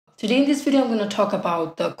Today in this video I'm going to talk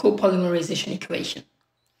about the copolymerization equation.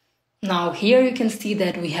 Now here you can see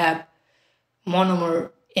that we have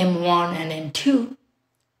monomer M1 and M2.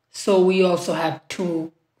 So we also have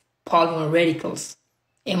two polymer radicals,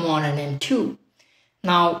 M1 and M2.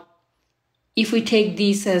 Now if we take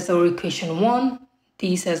these as our equation 1,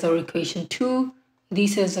 these as our equation 2,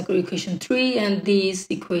 these as our equation 3, and these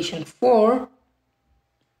equation 4,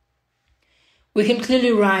 we can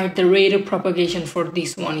clearly write the rate of propagation for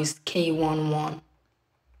this one is K11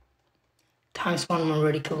 times monomer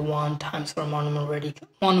radical 1 times our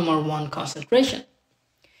monomer 1 concentration.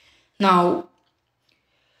 Now,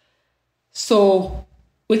 so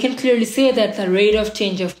we can clearly say that the rate of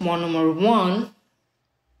change of monomer 1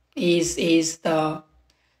 is the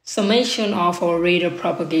summation of our rate of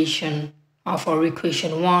propagation of our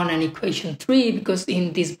equation 1 and equation 3, because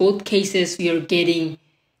in these both cases we are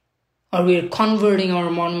converting our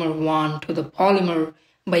monomer 1 to the polymer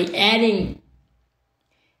by adding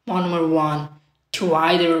monomer 1 to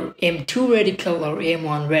either M2 radical or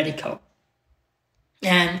M1 radical.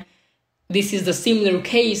 And this is the similar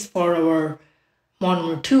case for our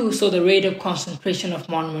monomer 2. So the rate of concentration of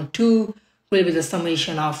monomer 2 will be the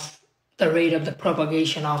summation of the rate of the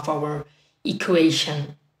propagation of our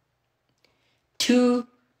equation 2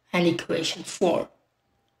 and equation 4.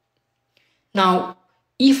 Now,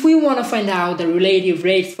 if we want to find out the relative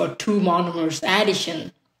rates for two monomers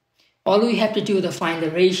addition, all we have to do is find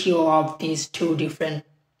the ratio of these two different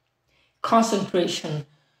concentration.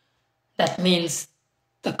 That means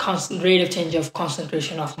the constant rate of change of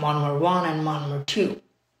concentration of monomer 1 and monomer 2.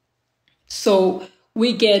 So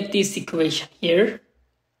we get this equation here.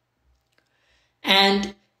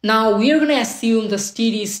 And now we are going to assume the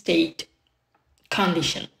steady state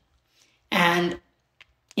condition. And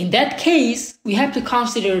in that case, we have to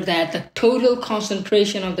consider that the total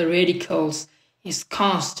concentration of the radicals is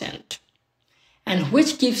constant, and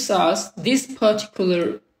which gives us this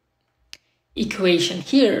particular equation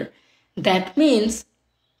here. That means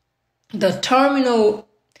the terminal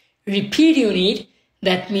repeat unit,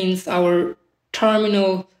 that means our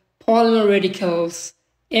terminal polymer radicals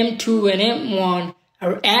M2 and M1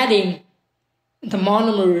 are adding the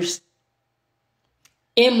monomers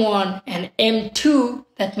M1 and M2,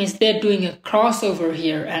 that means they're doing a crossover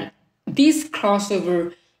here, and this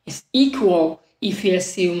crossover is equal if we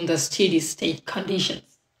assume the steady state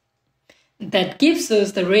conditions. That gives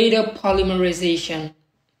us the rate of polymerization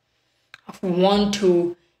of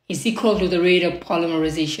 1,2 is equal to the rate of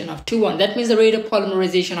polymerization of 2,1. That means the rate of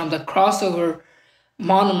polymerization of the crossover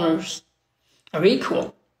monomers are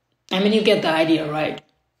equal. I mean, you get the idea, right?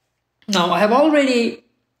 Now, I have already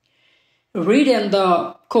written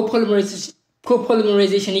the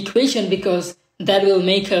copolymerization equation because that will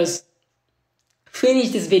make us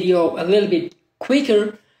finish this video a little bit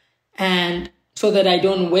quicker, and so that I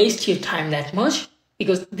don't waste your time that much,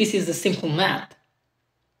 because this is the simple math.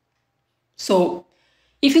 So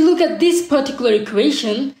if you look at this particular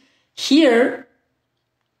equation here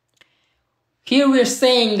we are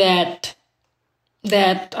saying that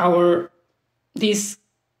these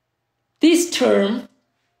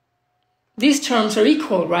terms are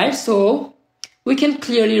equal, right? So we can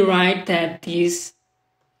clearly write that this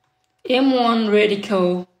M1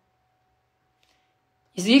 radical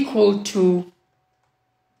is equal to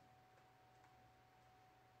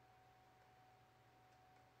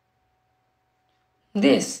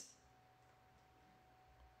this.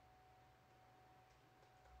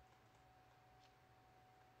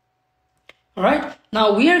 All right,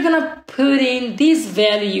 now we are gonna put in this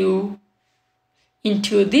value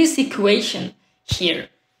into this equation here.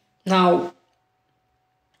 Now,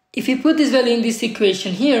 if you put this value in this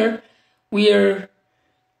equation here, we are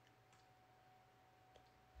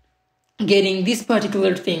getting this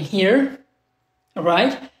particular thing here. All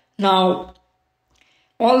right, now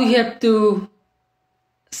all you have to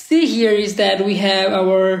see here is that we have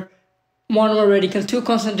our monomer radical 2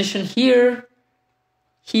 concentration here,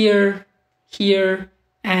 here, here,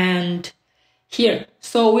 and here.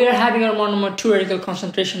 So we are having our monomer 2 radical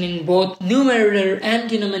concentration in both numerator and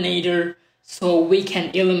denominator, so we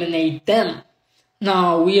can eliminate them.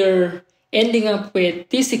 Now we are ending up with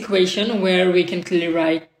this equation where we can clearly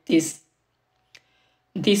write this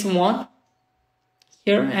one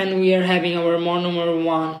here, and we are having our monomer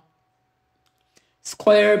 1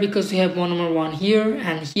 square because we have monomer 1 here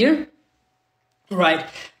and here. Right,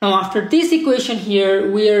 now after this equation here,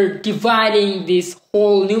 we are dividing this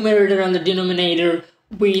whole numerator and the denominator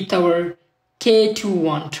with our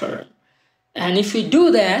K21 term. And if we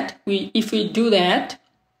do that,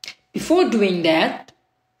 before doing that,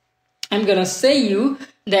 I'm gonna say you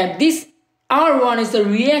that this R1 is the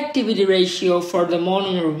reactivity ratio for the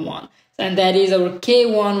monomer 1, and that is our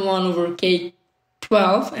K11 over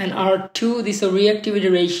K12, and R2, this is a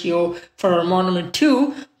reactivity ratio for our monomer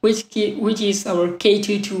 2, which is our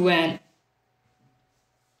K22 and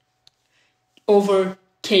over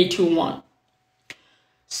K21.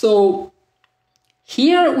 So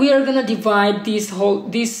here we are gonna divide this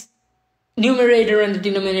numerator and the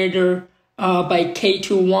denominator by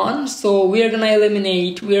K21. So we are gonna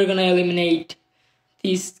eliminate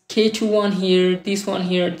this K21 here, this one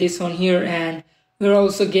here, this one here, and we're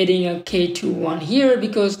also getting a K21 here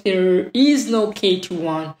because there is no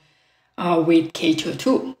K21 with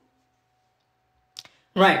K22.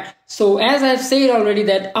 Right, so as I've said already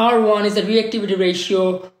that R1 is the reactivity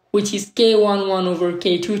ratio, which is K11 over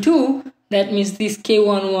K22. That means this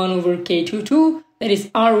K11 over K22, that is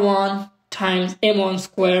R1 times M1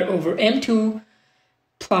 square over M2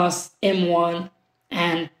 plus M1,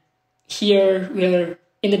 and here we're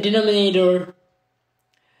in the denominator,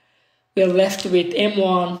 we're left with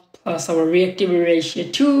M1 plus our reactivity ratio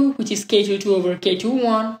 2, which is K22 over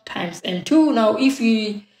K21 times M2. Now if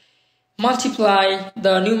we multiply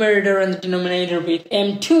the numerator and the denominator with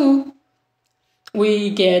M2, we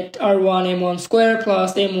get R1 M1 square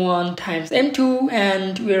plus M1 times M2,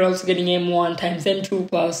 and we're also getting M1 times M2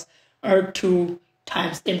 plus R2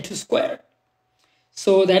 times M2 square.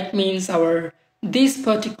 So that means this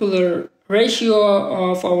particular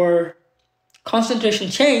ratio of our concentration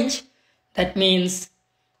change, that means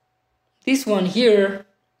this one here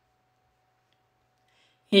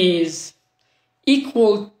is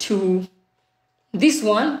equal to this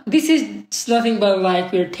one. This is nothing but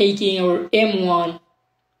like we're taking our M1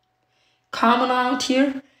 common out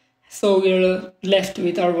here. So we're left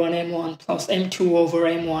with R1 M1 plus M2 over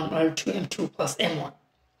M1 R2 M2 plus M1.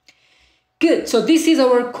 Good, so this is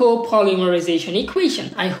our copolymerization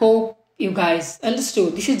equation. I hope you guys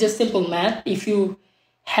understood. This is just simple math. If you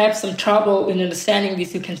have some trouble in understanding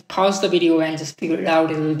this, you can pause the video and just figure it out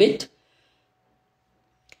a little bit.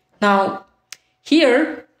 Now,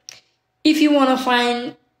 here, if you want to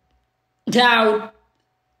find out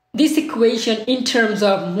this equation in terms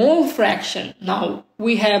of mole fraction, now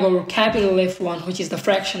we have our capital F1, which is the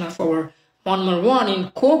fraction of our monomer 1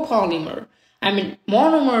 in copolymer.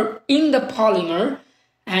 Monomer in the polymer,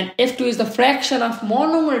 and F2 is the fraction of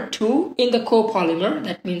monomer 2 in the copolymer,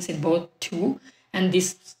 that means in both 2, and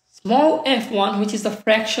this small f1, which is the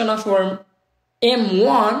fraction of our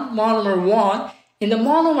M1, monomer 1, in the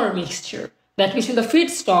monomer mixture, that means in the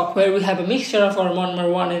feedstock where we have a mixture of our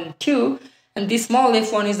monomer 1 and 2, and this small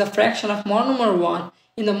f1 is the fraction of monomer 1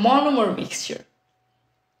 in the monomer mixture.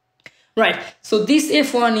 Right, so this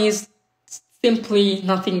f1 is simply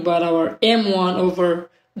nothing but our M1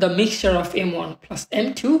 over the mixture of M1 plus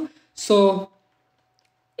M2. So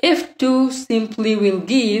F2 simply will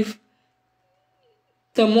give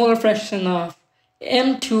the molar fraction of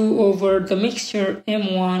M2 over the mixture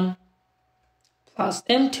M1 plus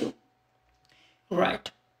M2.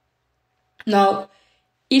 Right. Now,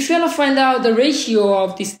 if you want to find out the ratio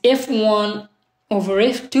of this F1 over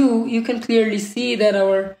F2, you can clearly see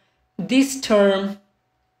that this term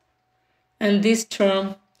and this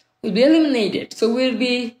term will be eliminated. So we'll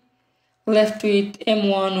be left with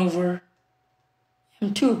M1 over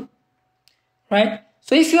M2, right?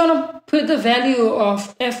 So if you want to put the value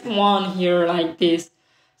of F1 here like this,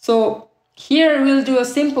 so here we'll do a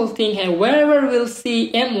simple thing here. Wherever we'll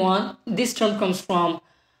see M1, this term comes from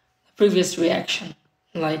the previous reaction,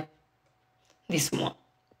 like this one.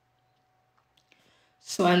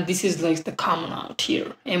 So, and this is like the common out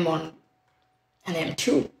here, M1 and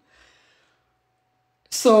M2.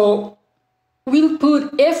 So we'll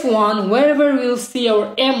put F1 wherever we'll see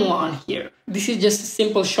our M1 here. This is just a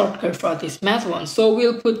simple shortcut for this math one. So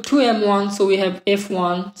we'll put 2M1, so we have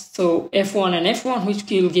F1, so F1 and F1, which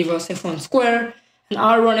will give us F1 square, and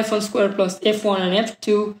R1 F1 square plus F1 and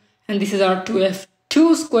F2, and this is R2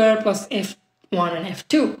 F2 square plus F1 and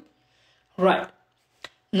F2. Right.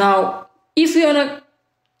 Now, if you want to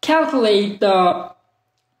calculate the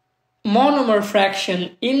monomer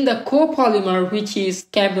fraction in the copolymer, which is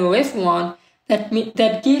capital F1,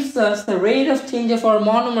 that gives us the rate of change of our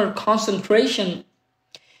monomer concentration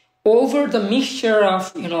over the mixture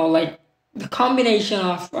of, like the combination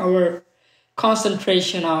of our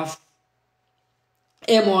concentration of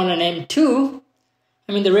M1 and M2.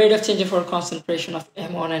 The rate of change of our concentration of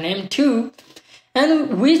M1 and M2,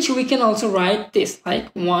 and which we can also write this like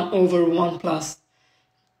 1 over 1 plus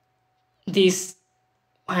this,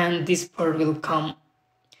 and this part will come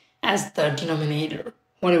as the denominator,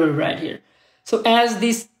 whatever we write here. So as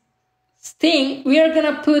this thing, we are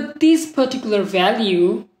gonna put this particular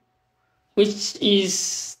value, which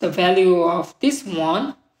is the value of this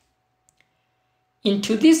one,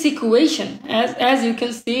 into this equation. As you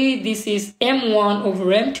can see, this is m1 over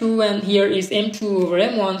m2 and here is m2 over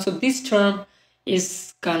m1. So this term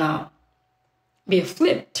is gonna be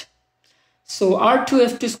flipped. So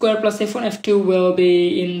r2f2 square plus f1f2 will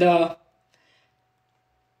be in the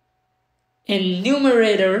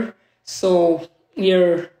numerator. So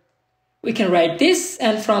we can write this,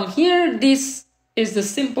 and from here this is the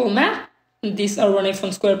simple math. This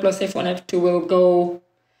r1f1 square plus f1f2 will go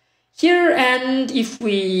here, and if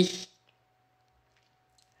we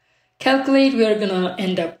calculate, we are gonna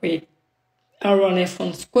end up with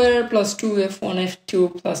r1f1 square plus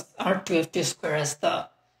 2f1f2 plus r2f2 square as the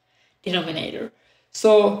denominator.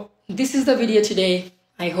 So this is the video today.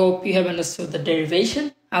 I hope you have understood the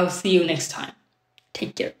derivation. I'll see you next time.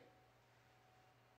 Take care.